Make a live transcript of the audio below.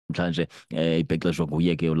namhlanje ibhexeshwa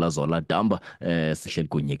nguye ke uLazola Damba sihleli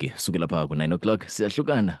kunye ke suke lapha ku-9 o'clock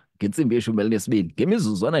siyahlukana ngensimbi yeshumi elinesibini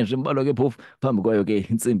ngemizuzwana nje imbalwa ke phofu phambi kwayo ke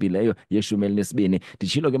insimbi leyo yeshumi elinesibini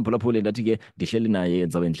nditshilo ke mphulaphuli ndathi ke ndihleli naye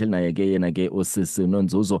ndizabe ndihleli naye ke yena ke usisi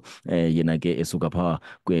Nonzuzo yena ke esuka pha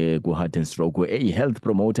ku-heart and stroke eyi-health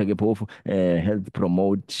promoter ke phofu health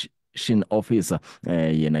promotion officer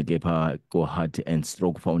yena ke pha ku-heart and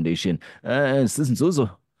stroke foundation sisi Nzuzo.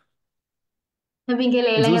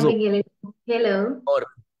 Ngibingelele, Nzuzo, ngibingelele. Hello. or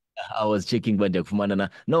I was checking uba ndiyakufumana na.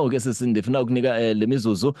 No ke sisi ndifuna ukunika le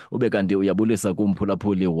mizuzu ube kanti uyabulisa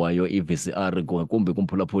kumphulaphuli wayo i-VCR kumbi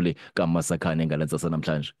kumphulaphuli kaMasakhane ngalentsasa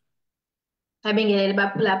namhlanje. Ngibingelele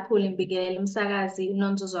baphulaphuli, ngibingelele umsakazi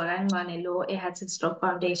uNonzuzo Ncwane lo eHeart and Stroke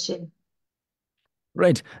Foundation.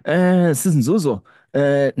 Right. Sizinzuzo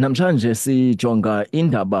namhlanje sijonga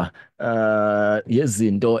indaba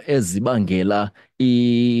yezinto ezibangela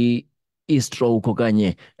i-stroke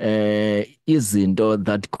okanye izinto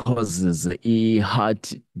that causes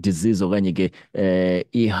i-heart disease okanye ke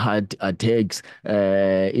i-heart attacks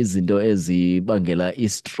izinto ezibangela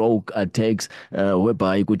i-stroke attacks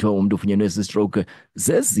whereby kuthiwa umuntu ufunyenwe si-stroke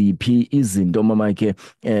zeziphi izinto mama ke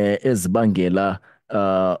ezibangela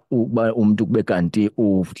ukuba umuntu kube kanti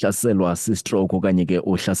uhlaselwa si-stroke okanye ke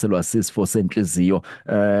uhlaselwa sisifo senhliziyo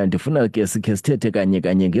ndifuna ke sikhe sithethe kanye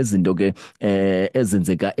kanye ngezinto ke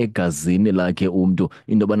ezenzeka egazini lakhe umuntu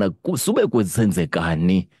into yobana kusube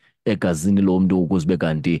kwenzekani egazini lomuntu ukuze ube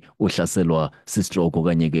kanti uhlaselwa si-stroke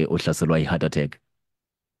okanye ke uhlaselwa i-heart attack.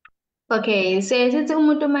 Okay, sithi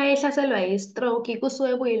umuntu uma ehlaselwa yi-stroke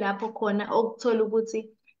kusuke kuyilapho khona okuthola ukuthi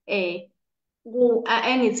eh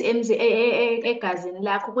angithi egazini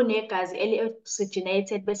lakho kunegazi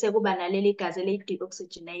eli-oxygenated bese kuba naleli gazi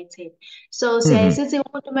eli-deoxygenated. So siyaye Mhm. sithi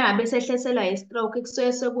umuntu uma ngabe esehlaselwa yi-stroke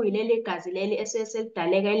kusuke sekuyileli gazi leli esuke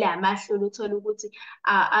selidaleka elamahlule uthole ukuthi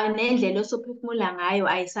nendlela osophefumula ngayo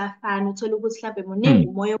ayisafani uthole ukuthi mhlawumbe muningi Mm.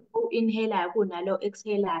 umoya owu-inhale-ayo kunalo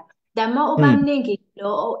exhale-ayo. The more uba Mm. mningi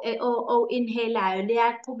lo owu-inhale-ayo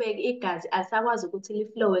liyaqhubeka igazi alisakwazi ukuthi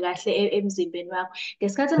liflowe kahle emzimbeni wakho.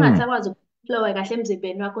 Ngesikhathi Mm. engasakwazi ukuflowe kahle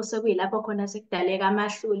emzimbeni wakho sekuyilapho khona sekudaleka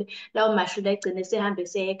amahlule. Lawo mahlule egcine sehambe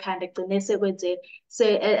seye ekhanda egcine sekwenzeka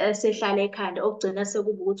sehlala ekhanda okugcina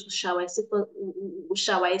sekuba ukuthi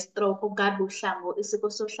ushawa i-stroke okungabe isifo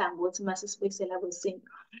sohlangothi uma sisibuyisela kwesintu.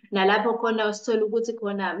 Nalapho khona usithola ukuthi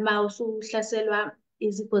khona uma usuhlaselwa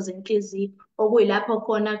izifo zenhliziyo okuyilapho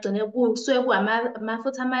khona kugcine kusuke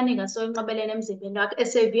amafutha amaningi asuke enqabelene emzimbeni wakho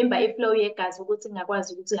esevimba i-flow yegazi ukuthi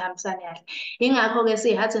ingakwazi ukuthi ihambisane kahle. Yingakho-ke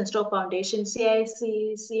siyi-Heart and Stroke Foundation siyaye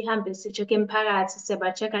sihambe si-check-e imiphakathi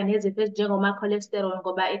siyaba-check-a nezifo ezinjengoma-cholesterol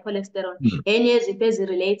ngoba i-cholesterol Mm. enye yezifo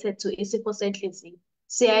ezi-related to isifo senhliziyo.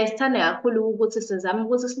 Siyaye sithande kakhulu ukuthi sizame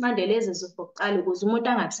ukuthi sinqande lezi zifo kuqala ukuze umuntu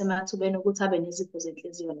angabi semathubeni ukuthi abe nezifo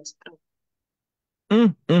zenhliziyo ne-stroke.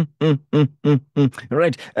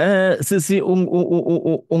 Right. Sisi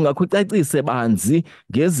ungakucacise banzi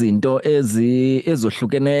ngezinto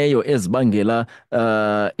ezohlukeneyo ezibangela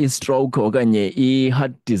i-stroke okanye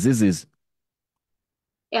i-heart diseases.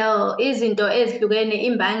 Izinto ezihlukene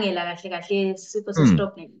imbangela kahle kahle yesifo Mm.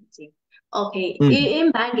 se-stroke nenhliziyo. Okay, Mm.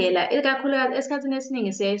 imbangela ikakhulukazi esikhathini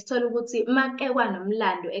esiningi siyaye sithole ukuthi make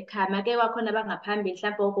kwanomlando ekhaya, make kwakhona abangaphambili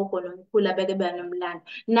mhlawumbe ogogo nomkhulu abeke banomlando.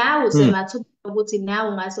 Nawe Mm. usemathubeni ukuthi nawe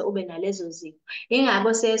ungase ube nalezo zifo.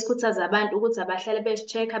 Yingakho siyaye sikhuthaza abantu ukuthi abahlale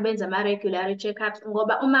bezi-check-a benze ama-regular check-ups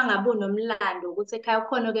ngoba uma ngabe unomlando ukuthi ekhaya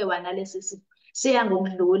kukhona oke wanalesi sifo. Siya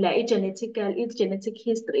ngokudlula i-genetic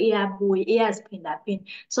history iyabuya iyaziphindaphinda.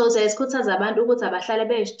 So siyaye sikhuthaze abantu ukuthi abahlale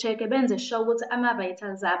bezishekhe benze sure ukuthi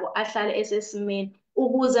ama-vitals abo ahlale esesimeni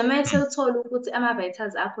ukuze uma esethola ukuthi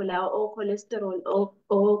ama-vitals akho lawo o-cholesterol,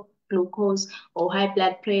 o-glucose, o-high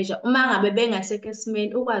blood pressure, uma ngabe bengasekho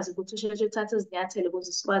esimeni ukwazi ukuthi usheshe uthathe izinyathelo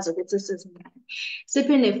ukuze sikwazi ukuthi sizinqande.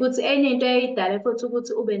 Siphinde futhi enye into eyayidala futhi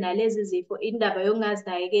ukuthi ube nalezi zifo indaba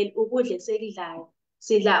yokungazinakekeli ukudla esikudlayo.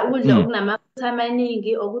 Sidla ukudla Mm. okunamafutha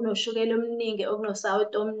amaningi, okunoshukela omningi,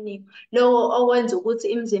 okunosawoti omningi. Loko okwenza ukuthi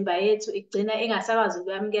imizimba yethu igcina ingasakwazi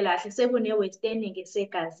ukuyamukela kahle sekune-waste eningi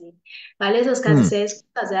esegazini. Ngaleso sikhathi Mm. siyaye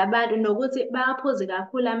sikhuthaze abantu nokuthi bawaphuze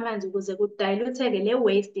kakhulu amanzi ukuze kudayilutheke le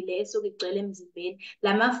waste le esuke igcwele emzimbeni.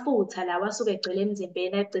 La mafutha lawa asuke egcwele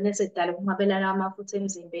emzimbeni agcine sekudala ukunqabelana kwamafutha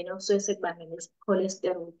emzimbeni okusuke sekubangela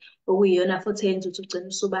i-cholesterol okuyiyona futhi eyenza ukuthi ugcine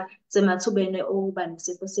usuba semathubeni okuba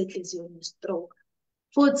nesifo senhliziyo ne-stroke.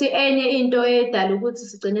 Futhi enye into edala ukuthi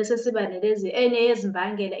sigcine sesiba enye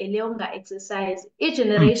yezimbangela ile yokunga-exercise. Mm.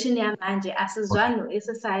 I-generation yamanje asizwani Okay.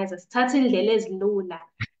 no-exercise, sithatha indlela ezilula.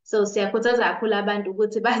 So siyakhuthaza kakhulu abantu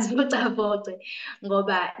ukuthi bazivocavoce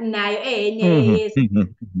ngoba nayo enye Mhm, yesiza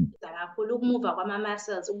mhm, mhm. kakhulu ukumuva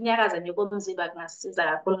kwama-muscles, ukunyakaza nje komzimba kungasiza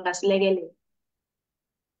kakhulu, kungasilekelela.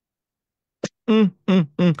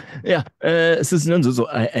 Yeah, sisinonzuzo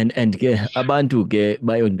and ke abantu ke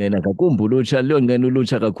bayonqena kakumbi ulutsha luyonqena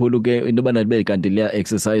ulutsha kakhulu ke into yobana libe kanti liya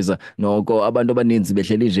exercise noko abantu abaninzi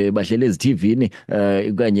behleli nje bahleli ezithivini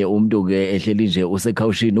okanye umntu ke ehleli nje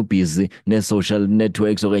usekhawushini ubhizi nee-social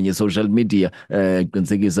networks okanye social media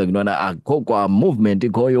qinisekisa kintona akho kwa movement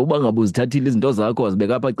ikhoyo uba ngabe uzithathile izinto zakho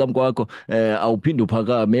wazibeka apha cam kwakho awuphinde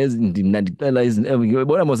uphakame mna ndixela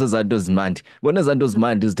bona mos ezaa nto zimandi bona ezaa nto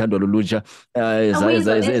zimandi zithandwa lulutsha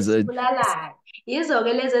Okuyizo lezi ezisibulalayo,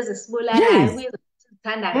 yizo-ke lezi ezisibulalayo, yes. kuyizo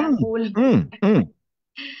esizithanda Mm, kakhulu. mm.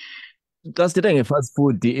 Xa sithetha nge-fast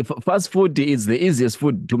food, fast food is the easiest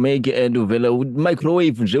food to make and uvele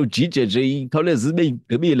microwave nje ujije nje ikhawuleze ibe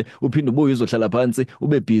igqibile uphinde ubuye uzohlala phantsi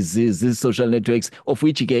ube busy zi-social networks of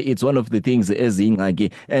which ke it's one of the things eziyingxaki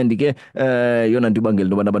and ke yona nto ibangela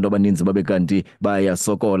into yobana abantu abaninzi babe kanti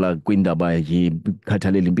bayasokola kwindaba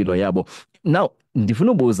yikhathalela impilo yabo. Now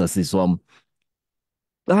ndifuna ubuza sisi wam,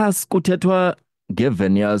 xa kuthethwa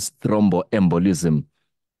nge-venous thromboembolism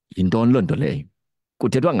yintoni loo nto leyo?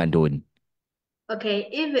 Kuthethwa ngantoni? Okay,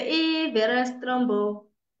 i-virus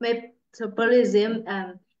thromboembolism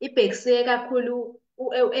ibhekiswe kakhulu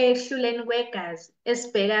ehluleni kwegazi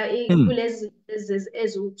esibheka Mm, kulezi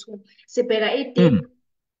eziwu-two. Sibheka i-deep mm,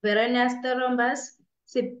 venous thrombus,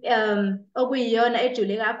 okuyiyona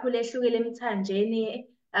ejule kakhulu ehlukile emthanjeni.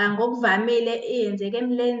 Ngokuvamile iyenzeka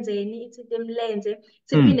emlenzeni, ithinta emlenze. mm,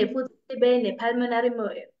 Siphinde futhi sibe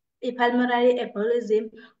i-pulmonary embolism,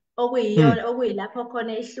 okuyiyona mm, okuyilapho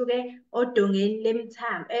khona ihluke odongeni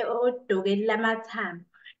lemithambo, odongeni lamathambo,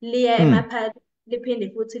 liya mm, liphinde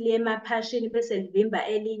futhi liye emaphashini bese livimba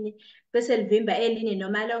elinye, bese livimba elinye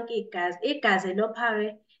noma lonke igazi. Igazi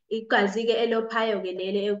elophayo, igazi-ke elophayo-ke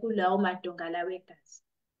lele ekulawo madonga lawo egazi.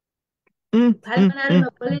 I-pulmonary mm.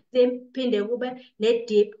 embolism, phinde kube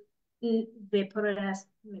ne-deep venous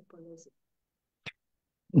embolism.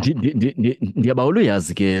 Ndiyabawela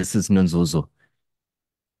uyazi ke sisinonzuzo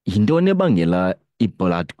yintoni ebangela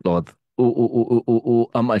i-blood clot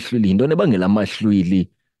amahlwili yintoni ebangela amahlwili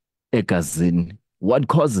egazini, what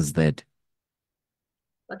causes that?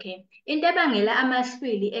 Okay, into ebangela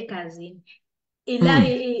amahlwili egazini ila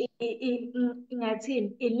Mm,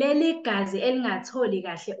 ingathini, ileli gazi elingatholi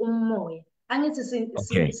kahle umoya. Angithi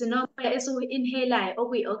okay. sinomoya esiwu-inhale-ayo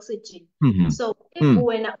okuyi-oxygen. Mhm, So if mm.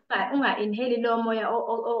 wena unga-inhale lowo moya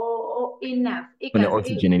enough,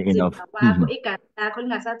 One-oxygen enough. umzimba wakho, Mhm, igazi lakho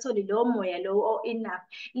lingasatholi lowo moya lowo o-enough,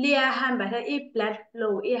 liyahamba i-blood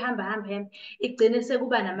flow ihamba hamba igcine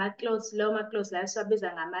sekuba nama-clots. Lawo ma-clots lawa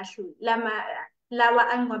siwabiza ngamahluli, lawa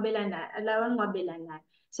anqwabelanayo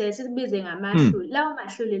siyaye sikubize mm, ngamahluli. Lawo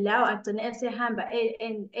mahluli lawo agcine esehamba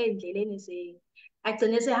ey'ndleleni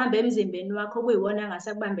agcine esehamba emzimbeni wakho, okuyiwona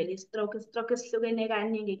angase akubambele i-stroke. I-stroke esihlukene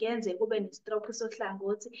kaningi, kuyenzeka kube ne-stroke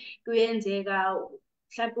sohlangothi, kuyenzeka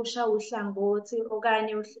mhlampe ushawe uhlangothi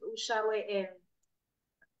okanye ushawe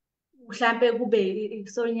mhlampe kube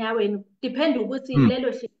isonyaweni, depende ukuthi mm. lelo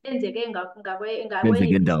hlelo lenzeke Kwenzeke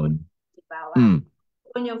ngakweliphi endaweni. umzimba wakho. Mm,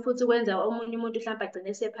 Okunye futhi kwenza omunye umuntu mhlawumbe agcine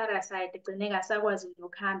ese-parasite, agcine engasakwazi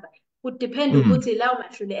nokuhamba. Kudiphende mm, ukuthi lawo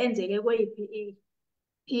mahlule enzeke kweyiphi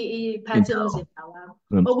i-part indawo. yomzimba wakho,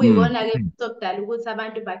 Mm, mm, okuyiwona-ke mm, okudala ukuthi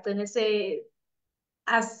abantu bagcine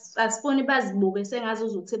asifuni bazibuke sengazi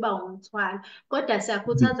uzuthi bawumthwalo. Kodwa mm,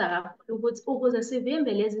 siyakhuthaza kakhulu ukuthi ukuze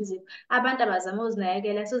sivimbe lezi zifo, abantu abazame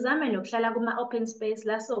ukuzinakekela, sizame nokuhlala kuma-open space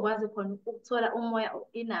la sizokwazi khona ukuthola umoya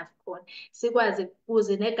enough khona, sikwazi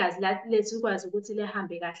ukuze negazi lethu likwazi ukuthi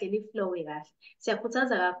lihambe kahle, liflowe kahle.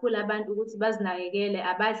 Siyakhuthaza kakhulu abantu ukuthi bazinakekele,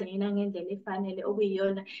 abadle ngendlela efanele,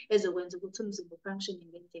 okuyiyona ezokwenza ukuthi umzimba ufunction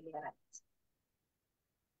ngendlela e-right.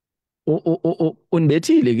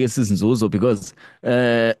 Unibethile ke sizinzuzo because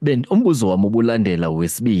umbuzo wami ubulandela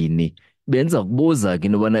wesibini benza kubuza ke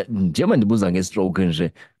intobana njengoba ndibuza nge-stroke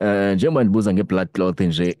nje njengoba ndibuza nge-blood clot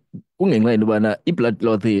nje kungenxa yento yobana i-blood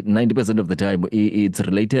clot 90% of the time it's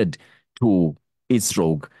related to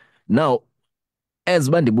i-stroke. Now as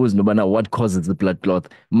bandibuza nobana what causes the blood clot,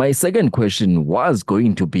 my second question was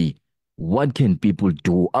going to be what can people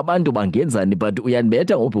do, abantu bangenzani, but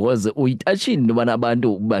uyanibetha because uyitashini nobana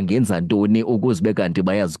abantu bangenza ntoni ukuze bekanti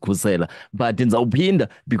bayazikhusela, but ndizawuphinda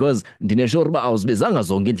because ndinesure uba awuzibezanga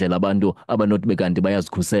zonke indlela abantu abanothi bekanti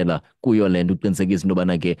bayazikhusela kuyo le nto uqinisekisa into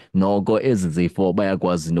yobana ke noko ezi zifo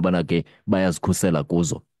bayakwazi into yobana ke bayazikhusela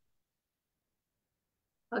kuzo.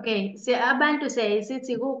 Okay, abantu siyaye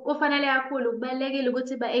sithi kufanele kakhulu kubalulekile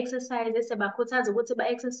ukuthi ba-exercise, siyabakhuthaza ukuthi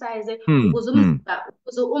ba-exercise Mm, ukuze mm,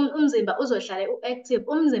 umzimba uzohlale u-active.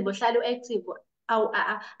 Umzimba ohlala u-active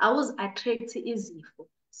awuzi-attract izifo.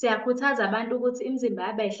 Siyakhuthaza abantu ukuthi imizimba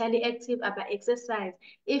yabo ihlale i-active, aba-exercise.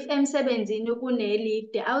 If emsebenzini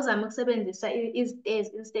kune-lift, awuzame ukusebenzisa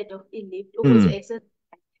izitairs instead of i-lift ukuze mm, u-exercise.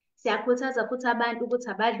 Siyakhuthaza futhi abantu ukuthi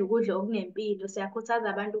abadle ukudla okunempilo. Siyakhuthaza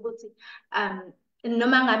abantu ukuthi um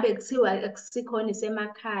noma ngabe kuthiwa akusikhona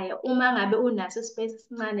isemakhaya, uma ngabe unaso i-space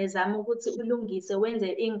esincane, zama ukuthi ulungise wenze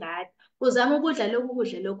ingadi. Uzame ukudla lokhu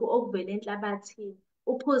kudla lokhu okuvela enhlabathini.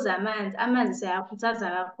 Uphuze amanzi, amanzi siyakhuthaza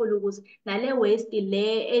kakhulu ukuthi nale waste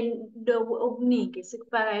le lokhu okuningi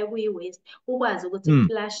sikufakayo kuyi-waste ukwazi ukuthi mm.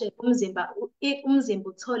 kuflashe umzimba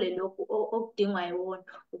uthole lokhu okudingwa yiwona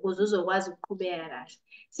ukuze uzokwazi ukuqhubeka kahle.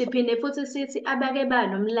 Siphinde futhi sithi abake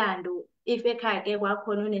banomlando, if ekhaya-ke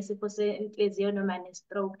kwakhona unesifo senhliziyo noma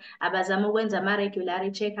ne-stroke, abazama ukwenza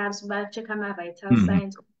ama-regular check-ups, ba-check-a ama-vital Mhm.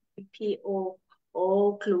 signs, o-BP,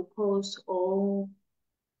 o-glucose,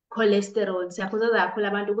 o-cholesterol. Siyakhuthaza kakhulu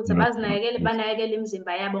abantu ukuthi abazinakekele, banakekele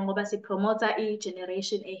imizimba yabo ngoba sipromotha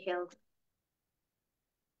i-generation e-health.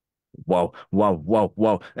 Wow, wow, wow,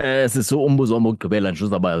 wow. Sisu umbuzo wami wokugqibela nje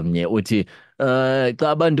uzaba mnye uthi xa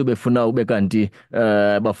abantu befuna ube kanti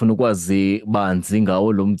bafuna ukwazi banzi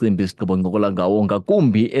ngawo lo mcimbi sigqibo ncokola ngawo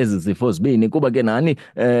ngakumbi ezi zifo zibini kuba ke nani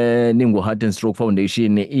ningu Heart and Stroke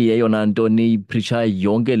Foundation iyeyona nto niyipritsha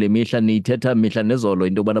yonke le mihla niyithetha mihla nezolo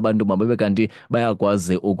into yobana abantu mababe kanti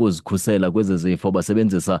bayakwazi ukuzikhusela kwezi zifo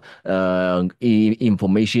basebenzisa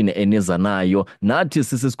i-information eniza nayo nathi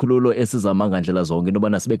sisisikhululo esizama ngandlela zonke into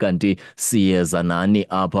yobana sibe kanti siyeza nani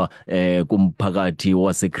apha kumphakathi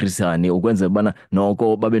waseKrisiyani ukwenzela ubana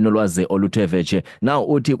noko babe nolwazi oluthe vetshe. Now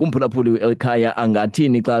uthi kumphulaphuli ekhaya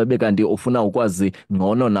angathini xa bekanti ufuna ukwazi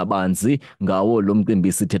ngcono nabanzi ngawo lo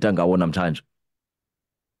mcimbi sithetha ngawo namhlanje?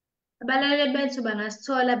 Abalaleli bethu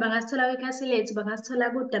bangasithola kwikhasi lethu, bangasithola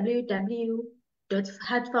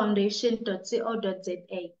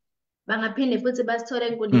ku-www.heartfoundation.co.za. Bangaphinde futhi basithole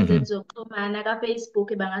ey'nkundleni Mhm. zethu zokuxhumana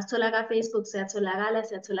ka-Facebook, bangasithola ka-Facebook,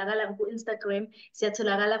 siyatholakala ku-Instagram,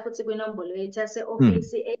 siyatholakala futhi kwinombolo yethu Mhm.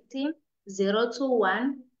 yase-ofisi ethi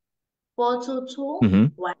 021 422 Mhm.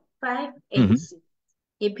 1586. Mhm.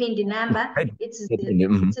 Ngiphinde inamba Mhm. ithi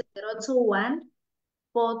 021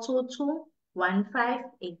 422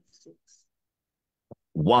 1586.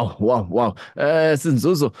 Wow, wow, wow.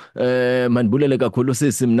 Sinzuzo, mandibulele kakhulu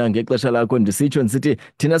sisi mna ngexesha lakho ndisitsho ndisithi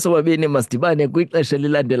thina sobabini masidibane kwixesha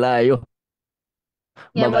elilandelayo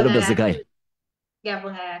magalo Ngiyabonga mntasekhaya. kakhulu,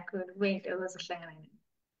 ngiyabonga kakhulu. Kube yintokozo ukuhlangana nawe.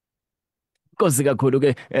 Inkosi kakhulu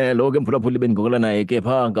ke lo ke mphulaphuli bendigokola naye ke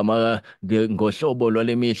pha ngohlobo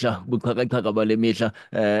lwale mihla buxhakaxhaka bale mihla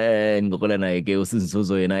ndingokola naye ke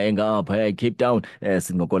uSizuzo yena engaphaya eCape Town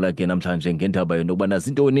singokola ke namhlanje ngendaba yento yokubana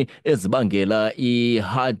zintoni ezibangela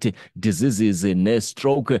i-heart diseases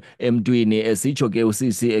ne-stroke emntwini esitsho ke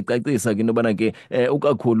usisi ecacisa ke into yobana ke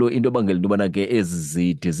ukakhulu into ebangela into yobana ke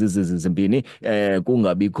ezi diseases zimbini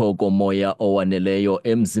kungabikho komoya owaneleyo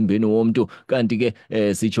emzimbeni womntu kanti ke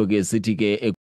sitsho ke sithi ke